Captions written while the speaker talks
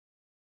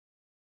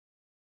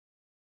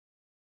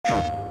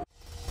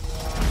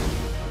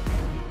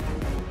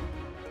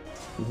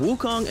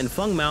Wukong and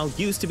Feng Mao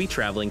used to be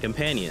traveling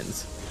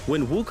companions.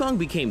 When Wukong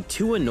became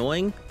too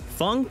annoying,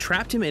 Feng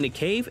trapped him in a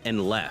cave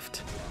and left.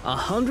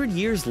 100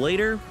 years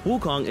later,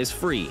 Wukong is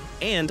free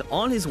and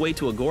on his way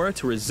to Agora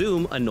to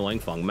resume annoying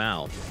Feng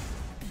Mao.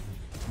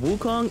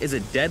 Wukong is a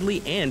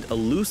deadly and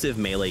elusive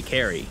melee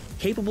carry,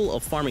 capable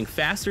of farming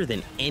faster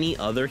than any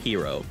other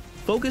hero.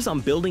 Focus on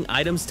building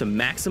items to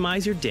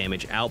maximize your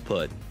damage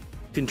output.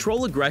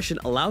 Control aggression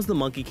allows the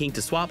Monkey King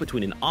to swap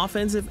between an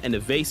offensive and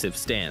evasive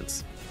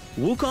stance.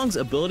 Wukong's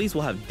abilities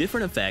will have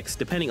different effects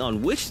depending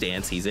on which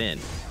stance he's in.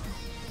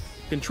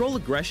 Control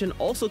aggression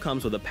also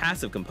comes with a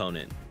passive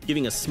component,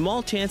 giving a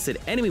small chance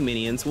that enemy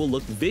minions will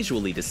look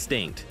visually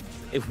distinct.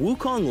 If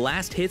Wukong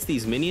last hits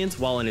these minions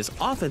while in his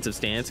offensive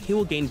stance, he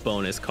will gain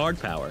bonus card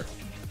power.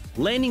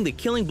 Landing the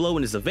killing blow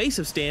in his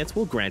evasive stance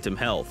will grant him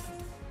health.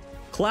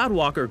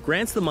 Cloudwalker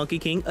grants the Monkey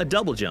King a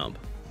double jump.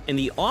 In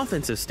the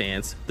offensive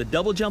stance, the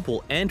double jump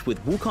will end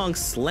with Wukong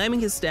slamming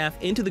his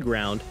staff into the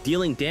ground,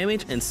 dealing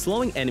damage and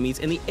slowing enemies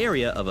in the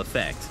area of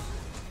effect.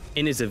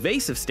 In his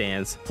evasive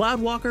stance,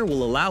 Cloudwalker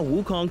will allow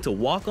Wukong to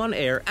walk on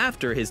air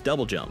after his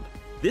double jump.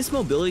 This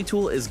mobility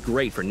tool is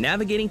great for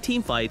navigating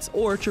teamfights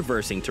or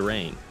traversing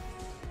terrain.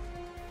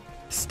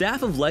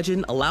 Staff of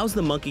Legend allows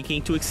the Monkey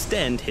King to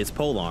extend his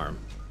polearm.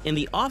 In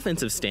the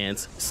offensive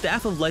stance,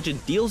 Staff of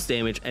Legend deals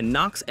damage and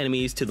knocks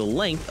enemies to the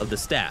length of the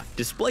staff,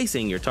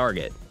 displacing your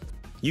target.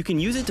 You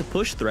can use it to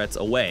push threats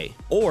away,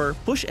 or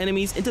push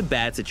enemies into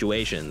bad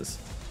situations.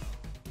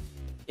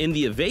 In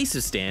the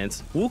evasive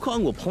stance,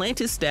 Wukong will plant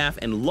his staff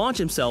and launch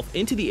himself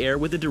into the air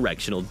with a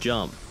directional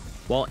jump.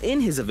 While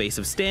in his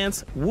evasive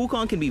stance,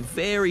 Wukong can be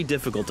very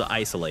difficult to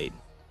isolate.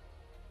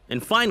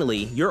 And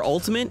finally, your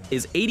ultimate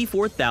is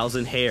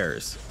 84,000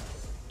 hairs.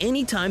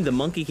 Anytime the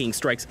Monkey King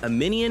strikes a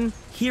minion,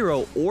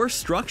 hero, or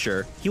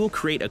structure, he will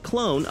create a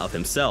clone of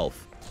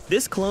himself.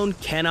 This clone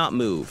cannot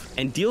move,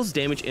 and deals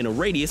damage in a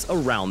radius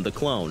around the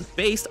clone,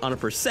 based on a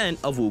percent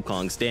of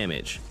Wukong's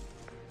damage.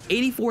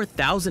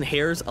 84,000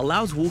 hairs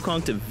allows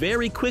Wukong to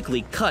very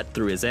quickly cut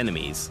through his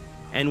enemies.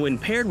 And when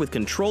paired with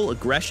control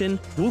aggression,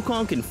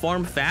 Wukong can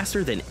farm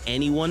faster than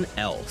anyone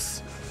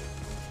else.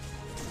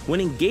 When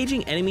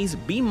engaging enemies,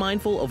 be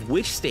mindful of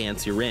which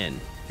stance you're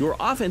in. Your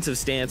offensive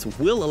stance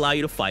will allow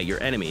you to fight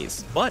your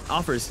enemies, but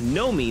offers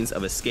no means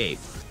of escape.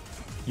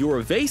 Your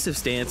evasive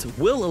stance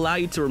will allow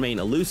you to remain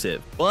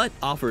elusive, but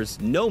offers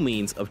no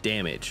means of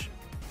damage.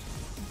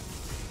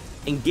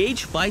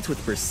 Engage fights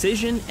with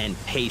precision and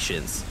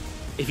patience.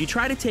 If you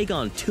try to take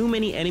on too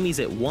many enemies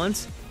at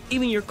once,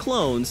 even your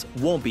clones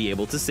won't be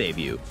able to save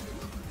you.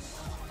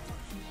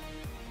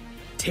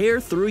 Tear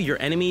through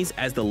your enemies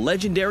as the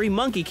legendary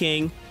Monkey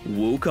King,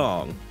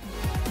 Wukong.